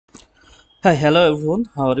Hi, hello everyone.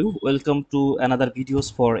 How are you? Welcome to another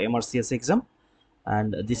videos for MRCS exam,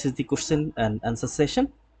 and this is the question and answer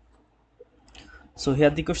session. So here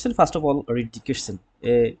the question. First of all, read the question.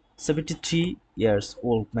 A 73 years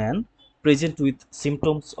old man present with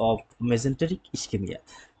symptoms of mesenteric ischemia.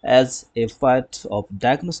 As a part of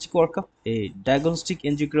diagnostic workup, a diagnostic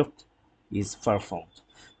angiograph is performed.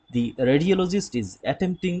 The radiologist is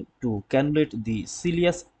attempting to cannulate the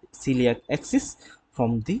celiac axis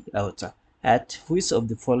from the aorta. At which of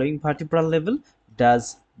the following vertebral level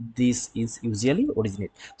does this is usually originate?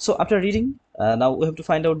 So after reading, now we have to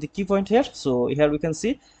find out the key point here. So here we can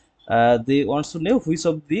see they wants to know which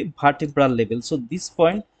of the vertebral level. So this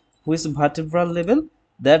point, which vertebral level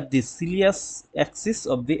that the celiac axis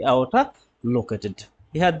of the aorta located.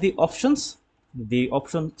 Here the options. The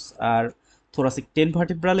options are thoracic 10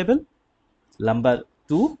 vertebral level, lumbar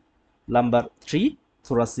 2, lumbar 3,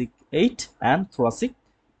 thoracic 8, and thoracic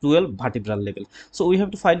 12 vertebral level. So we have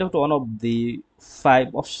to find out one of the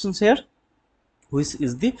 5 options here, which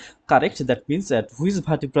is the correct. That means at which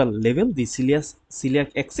vertebral level the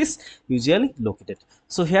celiac axis usually located.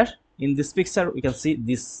 So here in this picture we can see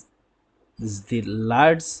this is the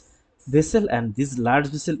large vessel, and this large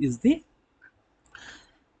vessel is the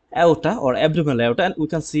aorta or abdominal aorta, and we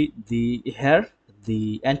can see the here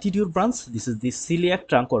the anterior branch. This is the celiac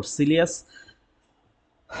trunk or celiac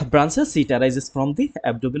branches. It arises from the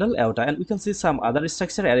abdominal aorta, and we can see some other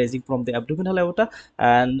structure arising from the abdominal aorta.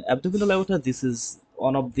 And abdominal aorta, this is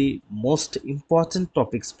one of the most important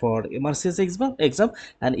topics for MRCS exam,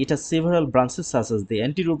 and it has several branches such as the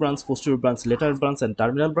anterior branch, posterior branch, lateral branch, and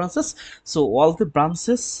terminal branches. So all the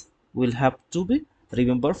branches will have to be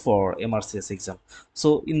remember for MRCS exam.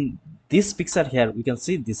 So in this picture here we can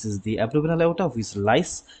see this is the abdominal aorta, which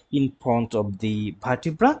lies in front of the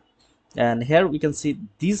vertebra, and here we can see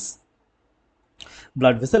this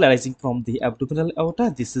blood vessel arising from the abdominal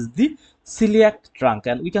aorta. This is the celiac trunk,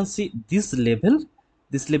 and we can see this level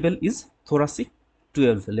is thoracic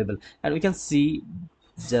 12 level, and we can see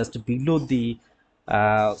just below the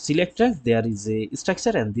celiac trunk there is a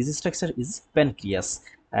structure, and this structure is pancreas,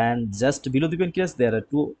 and just below the pancreas there are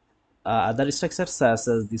two other structures such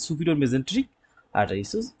as the superior mesenteric artery.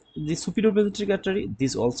 So the superior mesenteric artery,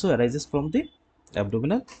 this also arises from the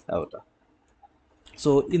abdominal aorta.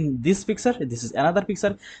 So in this picture, this is another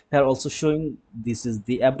picture here also showing this is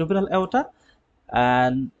the abdominal aorta,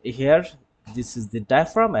 and here this is the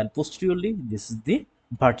diaphragm, and posteriorly this is the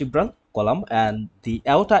vertebral column, and the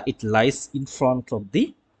aorta, it lies in front of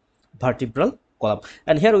the vertebral column.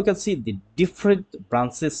 And here we can see the different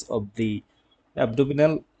branches of the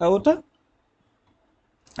abdominal aorta.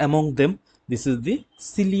 Among them, this is the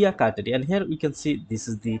celiac artery, and here we can see this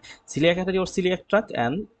is the celiac artery or celiac trunk,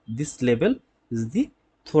 and this level is the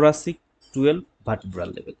thoracic 12 vertebral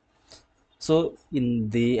level. So in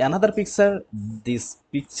the another picture, this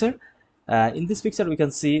picture in this picture we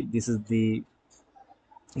can see this is the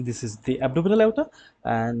abdominal aorta,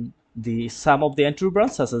 and the some of the anterior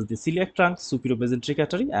branch such as the celiac trunk, superior mesenteric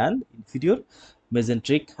artery, and inferior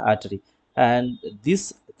mesenteric artery. And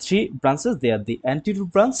these three branches, they are the anterior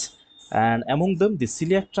branch, and among them the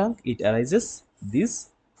celiac trunk, it arises this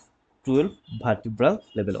 12 vertebral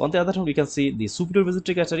level. On the other hand, we can see the superior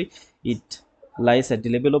mesenteric artery, it lies at the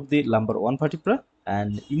level of the lumbar 1 vertebra,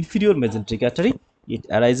 and inferior mesenteric artery, it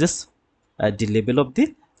arises at the level of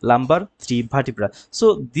the lumbar 3 vertebra.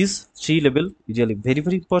 So these three level usually very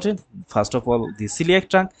important. First of all, the celiac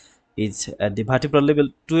trunk is at the vertebral level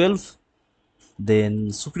 12,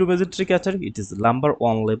 then superior mesenteric artery, it is lumbar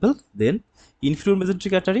 1 level, then inferior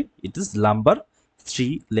mesenteric artery, it is lumbar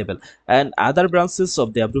 3 level. And other branches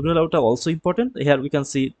of the abdominal aorta also important. Here we can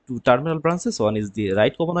see two terminal branches. One is the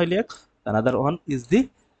right common iliac, another one is the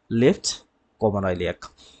left common iliac.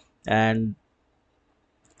 And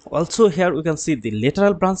also here we can see the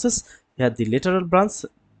lateral branches. Here the lateral branch,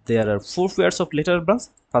 there are four pairs of lateral branch.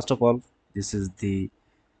 First of all, this is the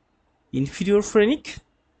inferior phrenic,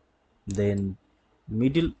 then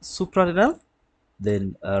middle suprarenal,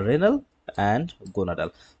 then renal, and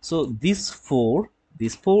gonadal. So these four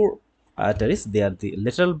arteries, they are the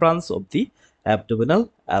lateral branch of the abdominal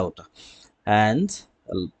aorta. And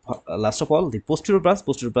last of all, the posterior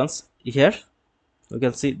branch, here you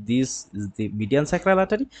can see this is the median sacral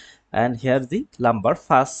artery, and here the lumbar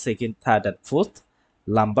first, second, third, and fourth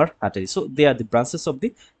lumbar artery. So they are the branches of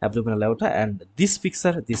the abdominal aorta. And this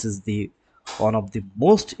picture, this is the one of the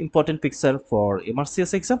most important picture for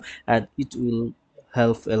MRCS exam, and it will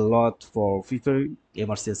help a lot for future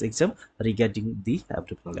MRCS exam regarding the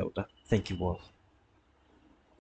abdominal aorta. Thank you all.